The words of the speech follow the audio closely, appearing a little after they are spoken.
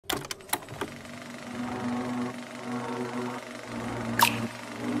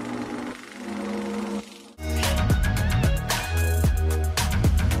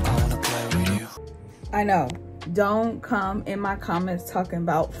I know. Don't come in my comments talking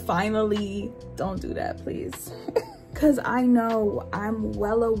about finally. Don't do that, please. Because I know, I'm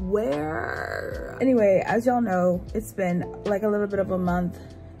well aware. Anyway, as y'all know, it's been like a little bit of a month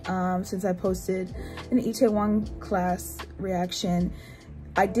since I posted an ITAEWON class reaction.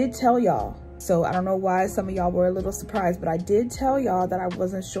 I did tell y'all, so I don't know why some of y'all were a little surprised, but I did tell y'all that I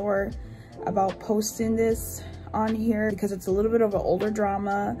wasn't sure about posting this on here because it's a little bit of an older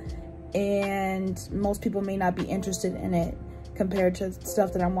drama and most people may not be interested in it compared to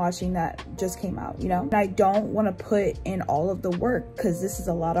stuff that I'm watching that just came out, you know? And I don't want to put in all of the work because this is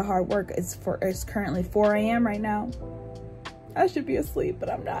a lot of hard work. It's currently 4 a.m. right now. I should be asleep, but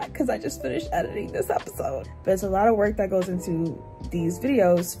I'm not because I just finished editing this episode. But it's a lot of work that goes into these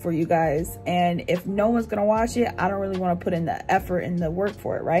videos for you guys. And if no one's gonna watch it, I don't really want to put in the effort and the work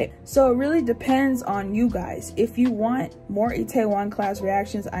for it, right? So it really depends on you guys. If you want more ITAEWON class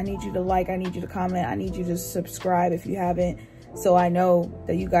reactions, I need you to like, I need you to comment, I need you to subscribe if you haven't, so I know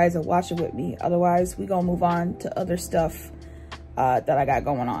that you guys are watching with me. Otherwise, we gonna move on to other stuff that I got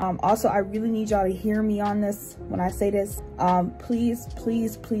going on. Also, I really need y'all to hear me on this when I say this. Please,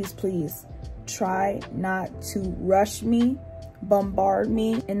 please, please, please try not to rush me, bombard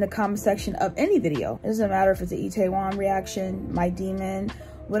me in the comment section of any video. It doesn't matter if it's an ITAEWON reaction, my demon,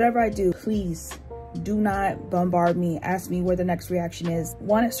 whatever I do, please do not bombard me. Ask me where the next reaction is.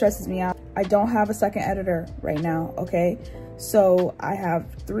 One, it stresses me out. I don't have a second editor right now, okay? So I have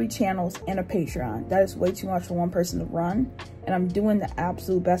 3 channels and a Patreon. That is way too much for one person to run. And I'm doing the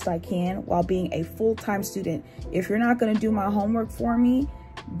absolute best I can while being a full-time student. If you're not gonna do my homework for me,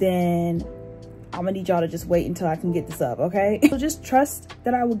 then I'm gonna need y'all to just wait until I can get this up, okay? So just trust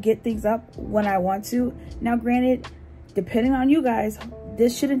that I will get things up when I want to. Now, granted, depending on you guys,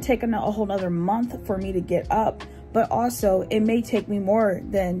 this shouldn't take a whole nother month for me to get up, but also it may take me more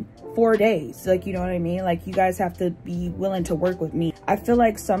than 4 days. Like, you know what I mean? Like, you guys have to be willing to work with me. I feel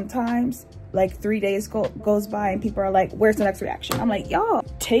like sometimes like 3 days goes by and people are like, where's the next reaction? I'm like, y'all,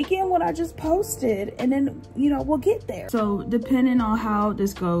 take in what I just posted and then, you know, we'll get there. So depending on how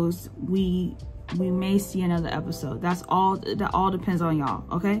this goes, we may see another episode. That all depends on y'all,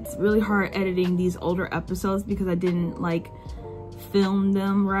 okay? It's really hard editing these older episodes because I didn't like film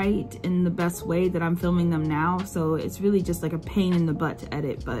them right in the best way that I'm filming them now, so it's really just like a pain in the butt to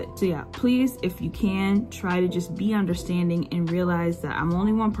edit. But so yeah, please, if you can, try to just be understanding and realize that I'm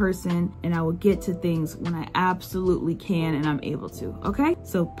only one person and I will get to things when I absolutely can and I'm able to, okay?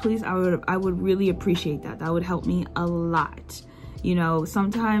 So please, I would really appreciate that. That would help me a lot. You know,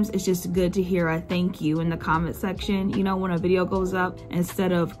 sometimes it's just good to hear a thank you in the comment section, you know, when a video goes up,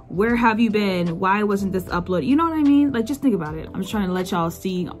 instead of where have you been, why wasn't this uploaded, you know what I mean? Like, just think about it. I'm just trying to let y'all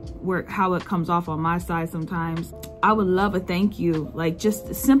see how it comes off on my side sometimes. I would love a thank you, like just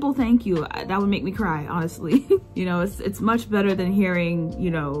a simple thank you. That would make me cry, honestly. You know, it's much better than hearing,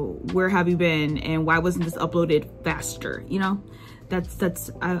 you know, where have you been and why wasn't this uploaded faster, you know?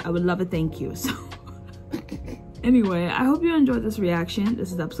 I would love a thank you, so. Anyway, I hope you enjoyed this reaction.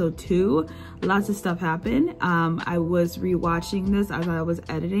 This is episode 2. Lots of stuff happened. I was rewatching this as I was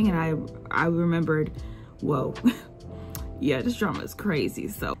editing and I remembered, whoa. Yeah, this drama is crazy.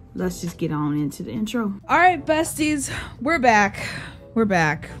 So let's just get on into the intro. All right, besties, we're back. We're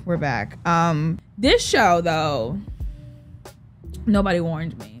back. This show though, nobody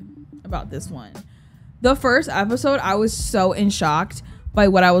warned me about this one. The first episode, I was so in shock by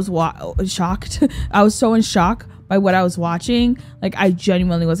what I was I was so in shock by what I was watching. Like, I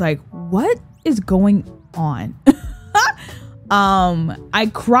genuinely was like, what is going on? I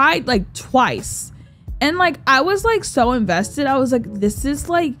cried like twice and like I was like so invested. I was like, this is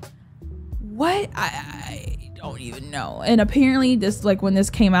like, what? I don't even know. And apparently this, like, when this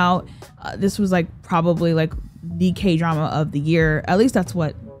came out, this was like probably like the K-drama of the year. At least that's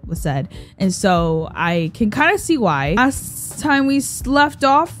what was said. And so I can kind of see why. Last time we left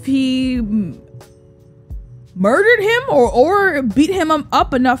off, he murdered him or beat him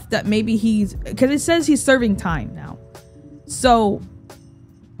up enough that maybe because it says he's serving time now. So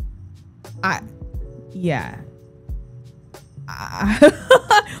I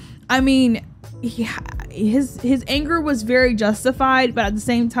mean, his anger was very justified, but at the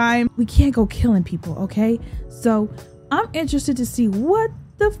same time, we can't go killing people, okay? So I'm interested to see what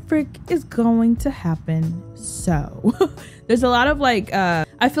the frick is going to happen. So there's a lot of like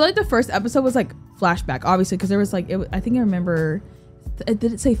I feel like the first episode was like flashback, obviously, because there was like I think I remember, did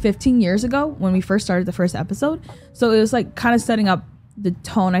it say 15 years ago when we first started the first episode? So it was like kind of setting up the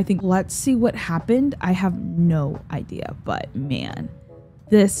tone. I think, let's see what happened. I have no idea, but man,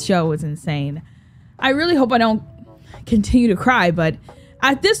 this show was insane. I really hope I don't continue to cry, but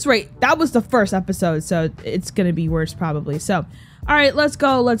At this rate, that was the first episode, so it's gonna be worse probably. So, all right, let's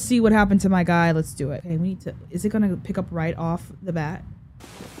go. Let's see what happened to my guy. Let's do it. Okay, we need to. Is it gonna pick up right off the bat?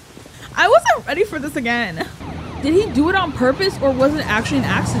 I wasn't ready for this again. Did he do it on purpose or was it actually an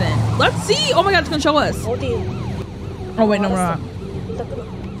accident? Let's see. Oh my God, it's gonna show us. Oh wait, no, we're not.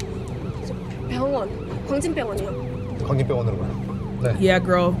 광진병원으로 가요. 네. Yeah,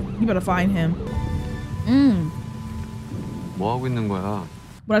 girl, you better find him. 뭐 하고 있는 거야?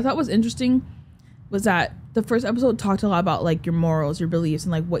 What I thought was interesting was that the first episode talked a lot about like your morals, your beliefs,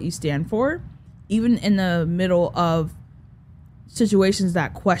 and like what you stand for, even in the middle of situations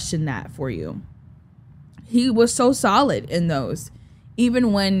that question that for you. He was so solid in those,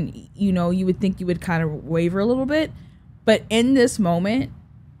 even when, you know, you would think you would kind of waver a little bit, but in this moment,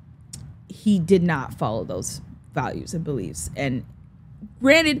 he did not follow those values and beliefs. And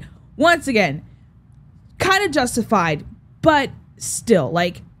granted, once again, kind of justified, but still,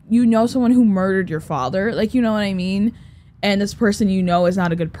 like, you know, someone who murdered your father, like, you know what I mean? And this person, you know, is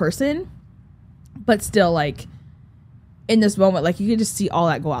not a good person, but still, like, in this moment, like, you could just see all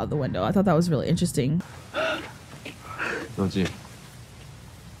that go out the window. I thought that was really interesting. 너지?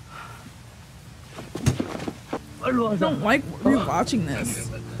 I don't like rewatching this.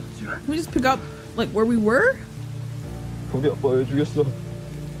 Can we just pick up, like, where we were? 우리 아빠 왜 죽였어?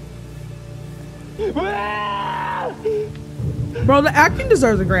 Bro, the acting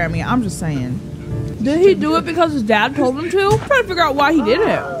deserves a Grammy. I'm just saying. Did he do it because his dad told him to? I'm trying to figure out why he did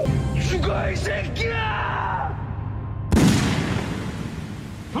it.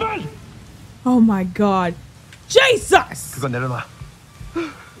 Oh my God. Jesus! 그건 내려놔.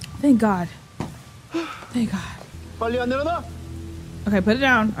 Thank God. Thank God. 빨리 안 내려놔? Okay, put it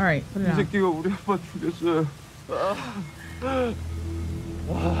down. All right, put it 이 down. 새끼가 우리 아빠 죽였어요.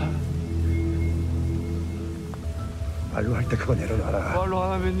 말로 할 때 그거 내려놔라. 말로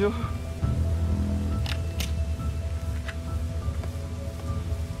안 하면요?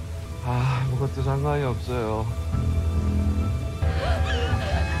 아, 아무것도 상관이 없어요.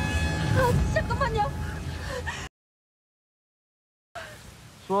 잠깐만요.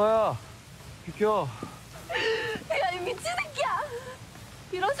 수아야, 비켜. 야, 이 미친 새끼야.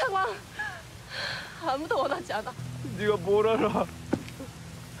 이런 상황 아무도 원하지 않아. 네가 뭘 알아?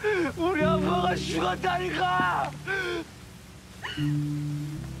 우리 아빠가 죽었다니까.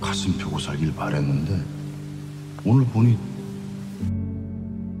 가슴 펴고 살길 바랬는데 오늘 보니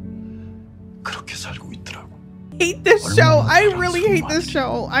그렇게 살고 있더라고. Hate this show. I really hate this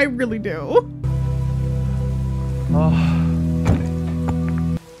show. I really do.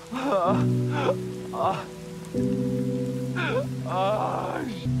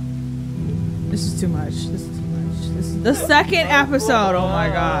 This is too much. This is too much. This is the second episode. Oh my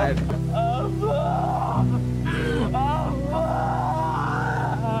God. Oh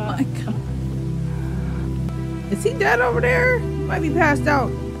my God. Is he dead over there? He might be passed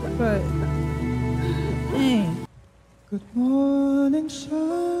out, but dang. Good morning,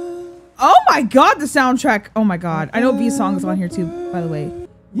 sun. Oh my God, the soundtrack. Oh my God. I know V's song is on here too, by the way.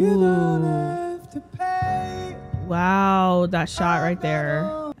 You don't have to pay. Wow, that shot right there.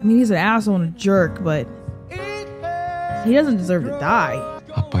 I mean, he's an asshole and a jerk, but he doesn't deserve to die.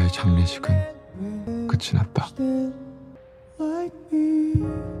 아빠의 장례식은 끝이 났다. Like me.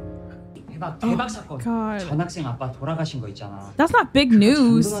 대박 사건. God. 전학생 아빠 돌아가신 거 있잖아. That's not big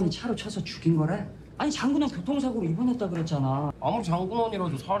news. 장군원이 차로 쳐서 죽인 거래? 아니 장군원 교통사고로 입원했다 그랬잖아. 아무리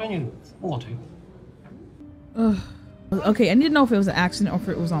장군원이라도 살인이 뭐가 돼? Okay, I need to know if it was an accident or if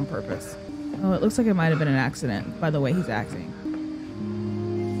it was on purpose. Oh, it looks like it might have been an accident by the way he's acting.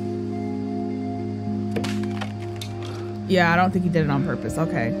 Yeah, I don't think he did it on purpose.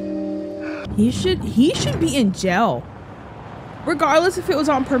 Okay. He should be in jail. Regardless if it was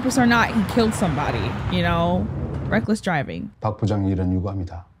on purpose or not, he killed somebody, you know? Reckless driving. 박 부장 일은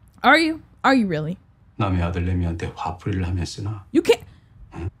유감이다. Are you? Are you really? 남의 아들 내미한테 화풀이를 하면서나. You can't.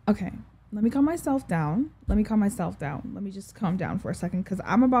 Okay. Let me calm myself down. Let me just calm down for a second because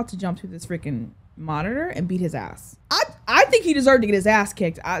I'm about to jump through this freaking monitor and beat his ass. I think he deserved to get his ass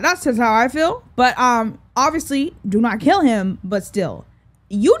kicked. That's just how I feel. But obviously, do not kill him. But still,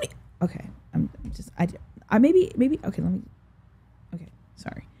 you. Okay. I maybe. Okay. Let me. Okay.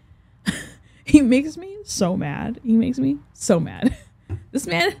 Sorry. He makes me so mad. This man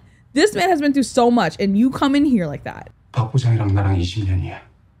has been through so much, and you come in here like that. 박 부장이랑 나랑 20년이야.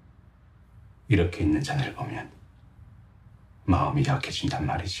 이렇게 있는 자네를 보면 마음이 약해진단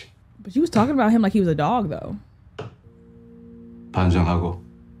말이지. But she was talking about him like he was a dog, though. 반성하고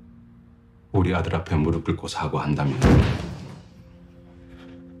우리 아들 앞에 무릎 꿇고 사과한다면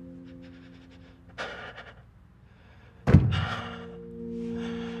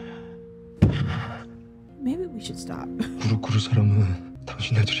should stop. 무릎 꿇을 사람은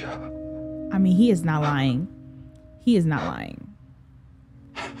당신네들이야. I mean, he is not lying. He is not lying.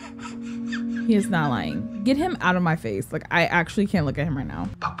 He is not lying. Get him out of my face. Like, I actually can't look at him right now.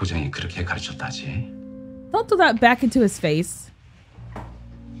 박 부장이 그렇게 가르쳤다지. Don't throw that back into his face.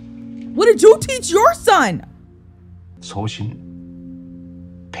 What did you teach your son?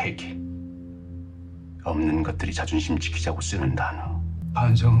 소신, 폐기. 없는 것들이 자존심 지키자고 쓰는 단어.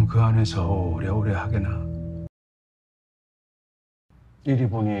 반성은 그 안에서 오래오래 하게나. 이리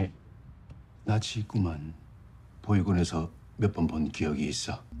보니 낯이 있구만. 보육원에서 몇 번 본 기억이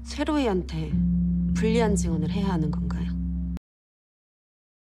있어. 세로이한테 불리한 증언을 해야 하는 건가요?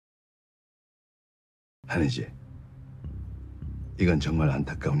 아니지. 이건 정말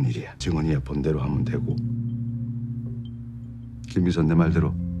안타까운 일이야. 증언이야 본대로 하면 되고. 김비선 내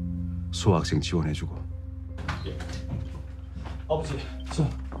말대로 수학생 지원해주고. 아버지.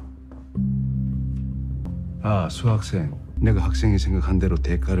 아, 수학생. 내가 학생이 생각한 대로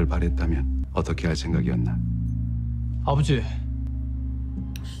대가를 바랬다면 어떻게 할 생각이었나? 아버지.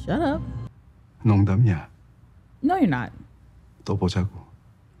 Shut up. 농담이야. No, you're not. 또 보자고.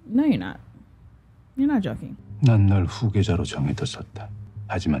 No, you're not. You're not joking. 난 널 후계자로 정해뒀었다.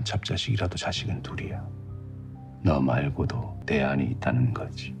 하지만 잡자식이라도 자식은 둘이야. 너 말고도 대안이 있다는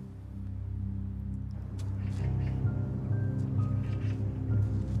거지.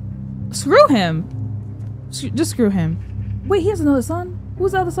 Screw him. Just screw him. Wait, he has another son?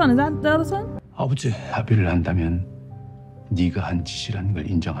 Who's the other son? Is that the other son? 아버지. 합의를 한다면 네가 한 짓이라는 걸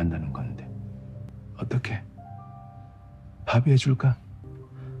인정한다는 건데 어떻게? 합의해줄까?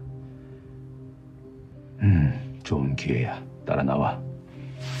 좋은 기회야. 따라 나와.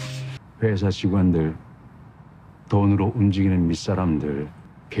 회사 직원들, 돈으로 움직이는 밑사람들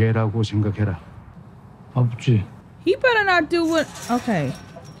개라고 생각해라. 아버지. He better not do what... Okay.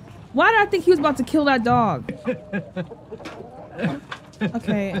 Why did I think he was about to kill that dog?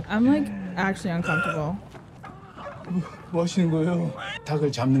 Okay, I'm like actually uncomfortable. 뭐 하시는 거예요?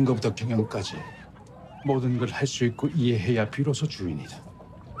 닭을 잡는 것부터 경영까지 모든 걸 할 수 있고 이해해야 비로소 주인이다.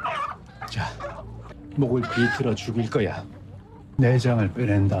 자, 목을 비틀어 죽일 거야. 내장을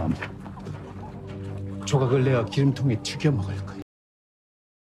빼낸 다음 조각을 내어 기름통에 튀겨 먹을 거야.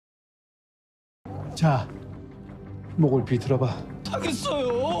 자, 목을 비틀어봐.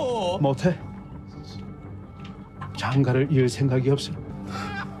 하겠어요. 못해? 장가를 이을 생각이 없어?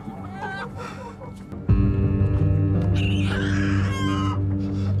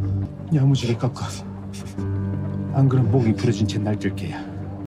 야무지게 깎아. 안 그럼 목이 부러진 채 날뛸 게야.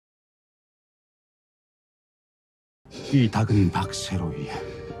 이 닭은 박세로이야.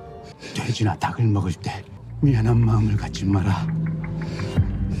 돼지나 닭을 먹을 때 미안한 마음을 갖지 마라.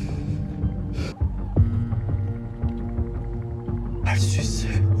 할 수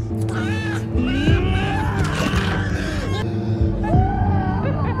있어요.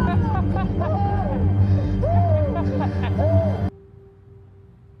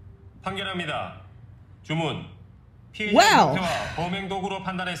 판결합니다. 주문. 피해자 Wow. 상태와 범행 도구로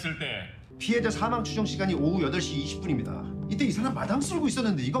판단했을 때 피해자 사망 추정 시간이 오후 8시 20분입니다. 이때 이 사람 마당 쓸고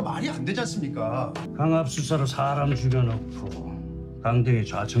있었는데 이거 말이 안 되지 않습니까? 강압 수사로 사람 죽여놓고 강등의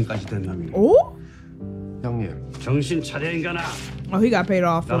좌천까지 된 놈이. Oh? 형님. 정신 차려 인간아. Oh, he got paid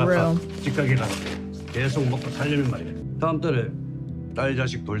off for real. 직각에 가. 계속 먹고 살려면 말이야. 다음 달에 딸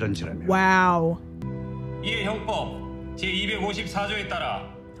자식 돌잔치라며. Wow. 이에 형법 제254조에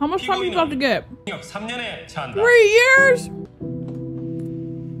따라 How much time you got to get? 징역 3년에 처한다. 3 years?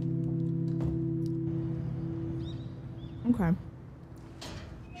 Okay.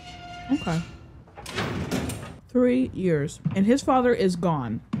 Okay. 3 years. And his father is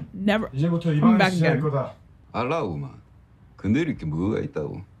gone. Never 이제부터 coming back again. 거다. 알라우만. 건드릴 게 뭐가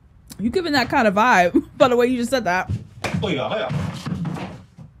있다고. You giving that kind of vibe by the way you just said that. 야가야.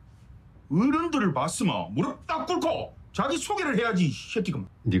 어른들을 봤으면 무릎 딱 꿇고 자기 소개를 해야지, 새끼금.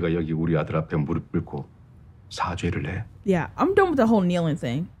 네가 여기 우리 아들 앞에 무릎 꿇고 사죄를 해. Yeah, I'm done with the whole kneeling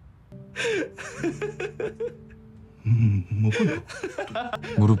thing.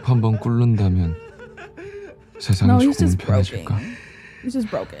 무릎 한번 꿇는다면 세상이 No, he's 조금 just broken. 편해질까? He's just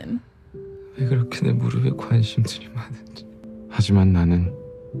broken. 왜 그렇게 내 무릎에 관심들이 많은지. 하지만 나는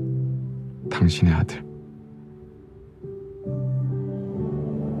당신의 아들.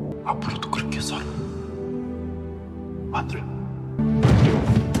 앞으로도 그렇게 살아. 마늘.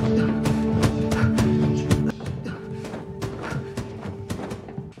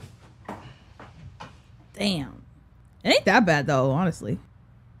 Damn. It ain't that bad though, honestly.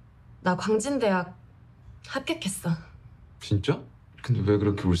 나 광진대학 합격했어. 진짜? 근데 왜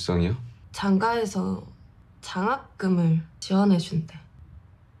그렇게 울상이야? 장가에서 장학금을 지원해준대.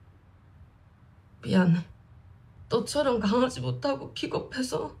 미안해. 너처럼 강하지 못하고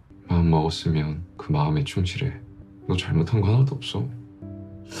비겁해서. 마음 먹었으면 그 마음에 충실해. 너 잘못한 거 하나도 없어.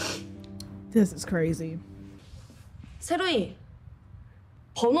 This is crazy. 세로이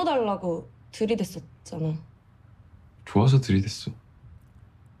번호 달라고 들이댔었잖아. 좋아서 들이댔어.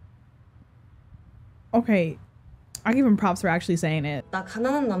 Okay, I give him props for actually saying it. 나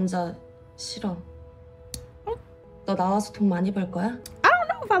가난한 남자 싫어. 너 나와서 돈 많이 벌 거야? I don't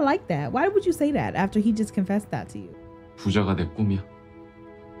know if I like that. Why would you say that after he just confessed that to you? 부자가 내 꿈이야.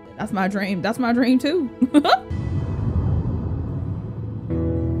 That's my dream. That's my dream too.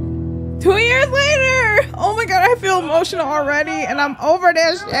 2 years later. Oh my god, I feel emotional already and I'm over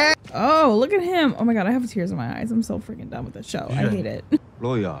this shit. Oh, look at him. Oh my god, I have tears in my eyes. I'm so freaking done with the show. I hate it.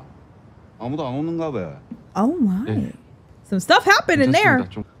 로이야, 아무도 안 오는가 봐. Oh my. Some stuff happened in there.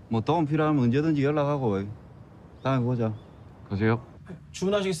 뭐 도움 필요하면 언제든지 연락하고. 다음에 보자. 가세요.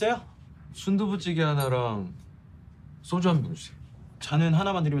 주문하시겠어요? 순두부찌개 하나랑 소주 한 병 주세요. 잔은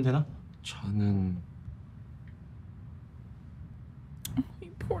하나만 드리면 되나? 잔은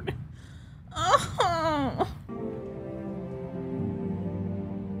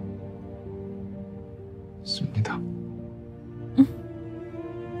씁니다.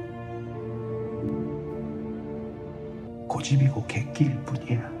 고집이고 객기일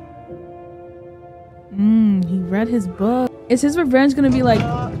뿐이야. He read his book. Is his revenge gonna be like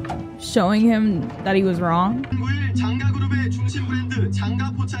showing him that he was wrong? 9일 장가그룹의 중심 브랜드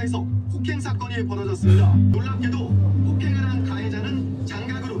장가포차에서 폭행 사건이 벌어졌습니다. 놀랍게도 폭행을 한 가해자는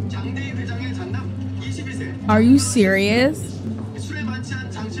장가그룹 장대희 회장의 장남 22세. Are you serious? 술에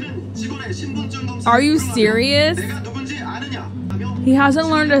만취한 장 씨는 직원의 신분증 검사. Are you serious? 내가 누군지 아느냐? He hasn't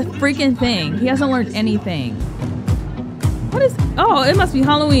learned a freaking thing. He hasn't learned anything. What is? Oh, it must be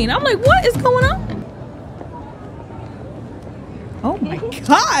Halloween. I'm like, what is going on? Oh my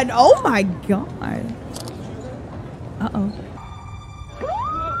god! Oh my god! Uh-oh.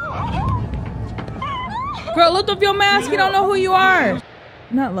 Girl, lift up your mask. You don't know who you are.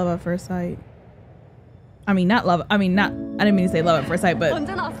 Not love at first sight. I mean, not love. I mean, not. I didn't mean to say love at first sight, but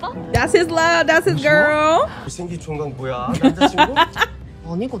that's his love. That's his girl. 생기 총각 뭐야? 남자친구?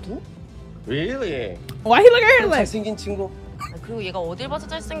 아니거든. Really? Why he look at her like? 잘생긴 친구. 그리고 얘가 어딜 봐서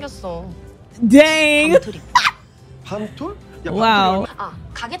잘생겼어. Dang. 밤톨? Wow. 아,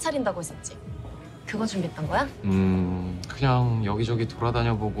 가게 차린다고 했었지. 그거 준비했던 거야? 그냥 여기저기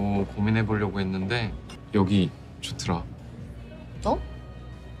돌아다녀보고 고민해보려고 했는데 여기 좋더라. 너?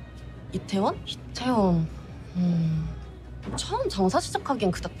 이태원? 이태원. 처음 장사 시작하기엔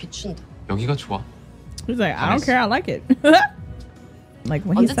그닥 비춘데. 여기가 좋아. He's like, I don't care. I like it. Like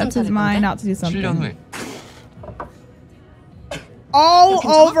when he sets his mind out to do something. 7년 후에. All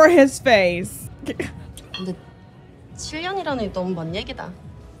over his face. 근데 7년이라니 너무 먼 얘기다.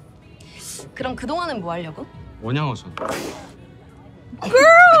 그럼 그동안은 뭐 하려고? 원양어선.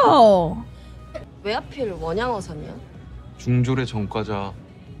 Girl! 왜 하필 원양어선이야? 중졸의 전과자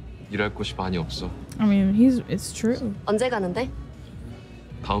일할 곳이 많이 없어. I mean, it's true. 언제 가는데?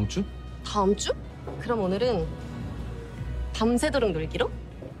 다음 주? 다음 주? 그럼 오늘은 밤새도록 놀기로?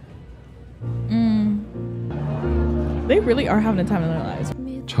 They really are having a time in their lives.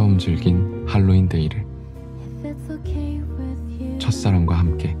 처음 즐긴 할로윈 데이를 첫사랑과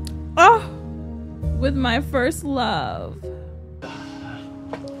함께. Oh, with my first love.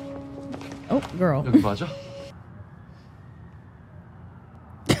 Oh, girl. 여기 맞아?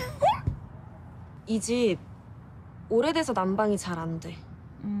 이 집 오래돼서 난방이 잘 안 돼.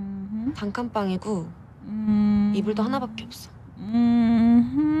 단칸방이고 이불도 하나밖에 없어.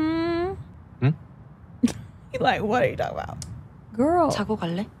 응? Like, what are you talking about? Girl. 자고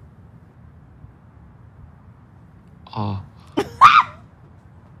갈래? 아. I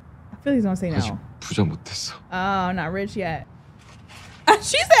feel he's gonna say 아직 no. 부자 못했어. Oh, not rich yet.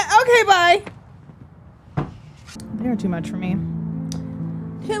 She said, okay, bye. They are too much for me.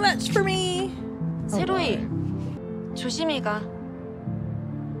 Too much for me. 세로이, 조심히 가.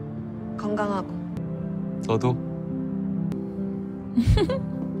 건강하고. 너도.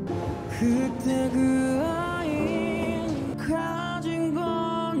 그때 그 아이 가진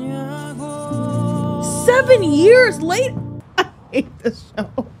거냐고. 7 years later. I hate this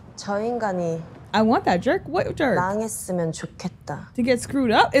show. 저 인간이 I want that jerk. What jerk? 망했으면 좋겠다. To get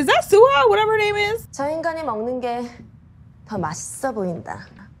screwed up? Is that Suha? Whatever her name is? 저 인간이 먹는 게 더 맛있어 보인다.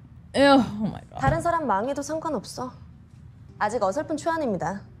 Ew, oh my god. 다른 사람 망해도 상관없어. 아직 어설픈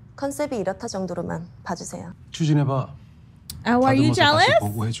초안입니다. 컨셉이 이렇다 정도로만 봐주세요. 추진해봐. Oh, are you jealous?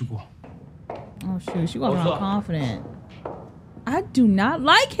 보고해주고. Oh shoot, she wasn't all confident. I do not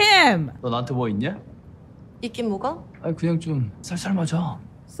like him. 너 나한테 뭐 있냐? 있긴 뭐가? 아니 그냥 좀 쌀쌀 맞아.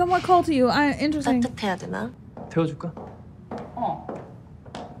 Somewhat cold to you. Interesting. 따뜻해야 되나? 태워줄까?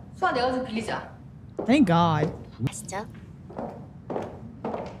 수아 내가 좀 빌리자. Thank God. 진짜?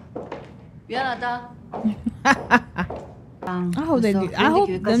 미안하다. I hope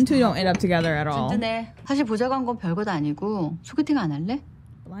them two don't end up together at all. 든든해. 사실 보자고 한 건 별것도 아니고 소개팅 안 할래?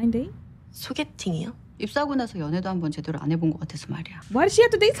 Blind date? 소개팅이요? 입사하고 나서 연애도 한번 제대로 안 해본 것 같아서 말이야. Why does she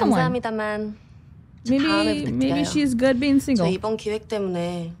have to date someone? 감사합니다만 저 다음에 부탁드려요. Maybe she's good being 저 single. 이번 기획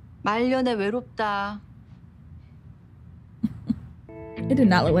때문에 말년에 외롭다. It did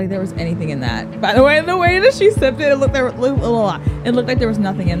not look like there was anything in that. By the way that she sipped it, it looked like there was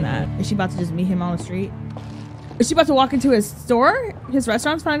nothing in that. Is she about to just meet him on the street? Is she about to walk into his store? His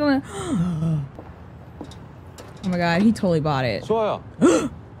restaurant's finally going. Oh my God, he totally bought it. 수아야.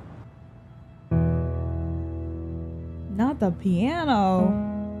 Not the piano.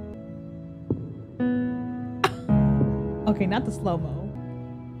 Okay, not the slow-mo.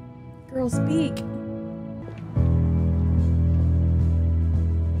 Girl, speak.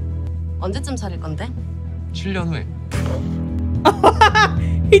 언제쯤 차릴 건데? 7년 후에.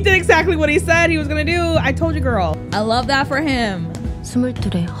 He did exactly what he said he was gonna do. I told you, girl. I love that for him.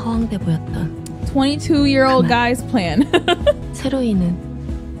 22에 허황돼 보였던 22-year-old guy's plan. 새로이는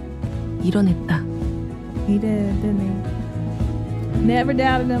이뤄냈다. He did, didn't he? Never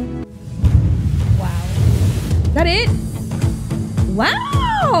doubted him. Wow. That it?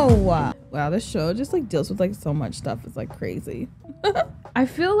 Wow. Wow, this show just like deals with like so much stuff. It's like crazy. I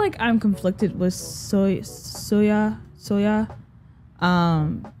feel like I'm conflicted with Soya.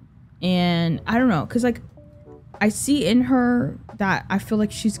 And I don't know, cause like I see in her that I feel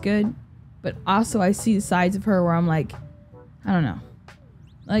like she's good, but also I see sides of her where I'm like, I don't know.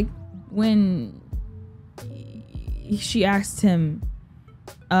 Like when she asked him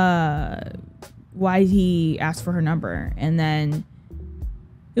why he asked for her number, and then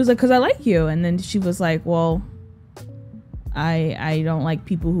he was like, cause I like you, and then she was like, well, I don't like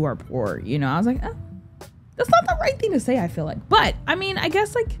people who are poor, you know. I was like, that's not the right thing to say, I feel like. But I mean, I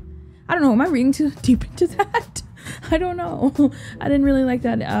guess like, I don't know, am I reading too deep into that? I don't know. I didn't really like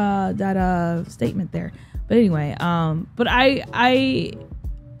that statement there. But anyway, but I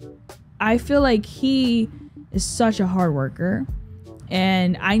feel like he is such a hard worker,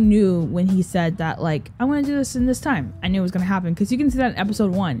 and I knew when he said that, like, I want to do this in this time, I knew it was gonna happen, because you can see that in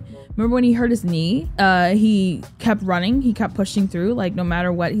episode 1. Remember when he hurt his knee? He kept running, he kept pushing through, like no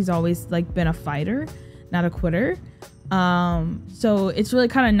matter what, he's always like been a fighter, not a quitter. So it's really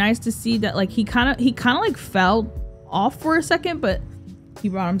kind of nice to see that like he kind of like fell off for a second, but he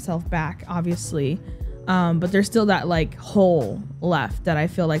brought himself back, obviously. But there's still that like hole left that I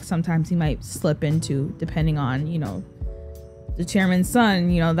feel like sometimes he might slip into, depending on, you know, the chairman's son.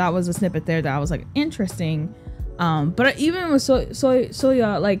 You know, that was a snippet there that I was like, interesting. But even with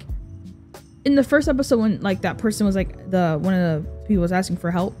Soya, like in the first episode when like that person was like one of the people was asking for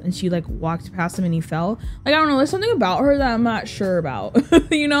help, and she like walked past him and he fell, like I don't know, there's something about her that I'm not sure about.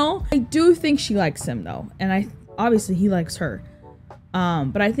 You know, I do think she likes him though, and obviously he likes her,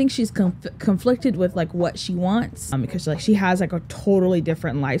 but I think she's conflicted with like what she wants, because like she has like a totally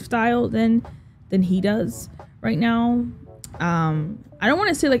different lifestyle than he does right now. I don't want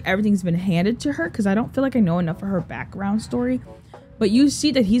to say like everything's been handed to her, because I don't feel like I know enough of her background story, but you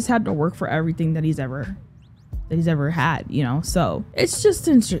see that he's had to work for everything that he's ever had, you know. So it's just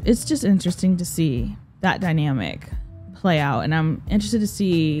interesting to see that dynamic play out, and I'm interested to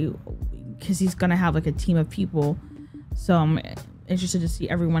see, because he's gonna have like a team of people, so I'm interested to see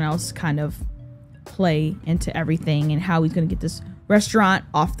everyone else kind of play into everything and how he's gonna get this restaurant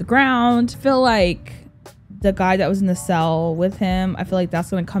off the ground. I feel like the guy that was in the cell with him, I feel like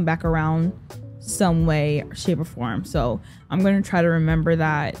that's gonna come back around some way, shape, or form. So I'm gonna try to remember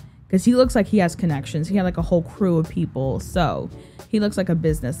that, because he looks like he has connections. He had like a whole crew of people, so he looks like a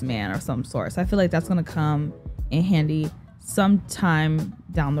businessman of some sort. So I feel like that's gonna come in handy sometime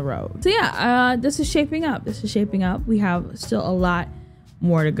down the road. So yeah, this is shaping up. We have still a lot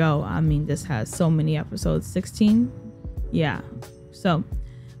more to go. I mean, this has so many episodes, 16. Yeah, so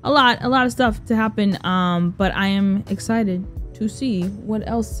a lot of stuff to happen, but I am excited to see what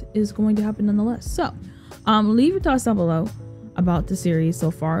else is going to happen nonetheless. So leave your thoughts down below about the series so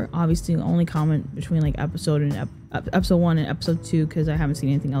far. Obviously only comment between like episode 1 and episode 2, because I haven't seen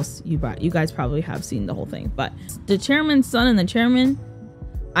anything else. You guys probably have seen the whole thing, but the chairman's son and the chairman,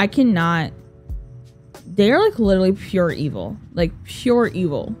 I cannot, they're like literally pure evil,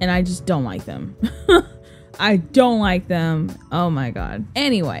 and I just don't like them. I don't like them. Oh my god.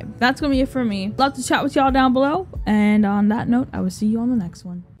 Anyway, that's gonna be it for me. Love to chat with y'all down below, and on that note, I will see you on the next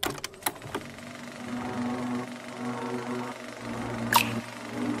one.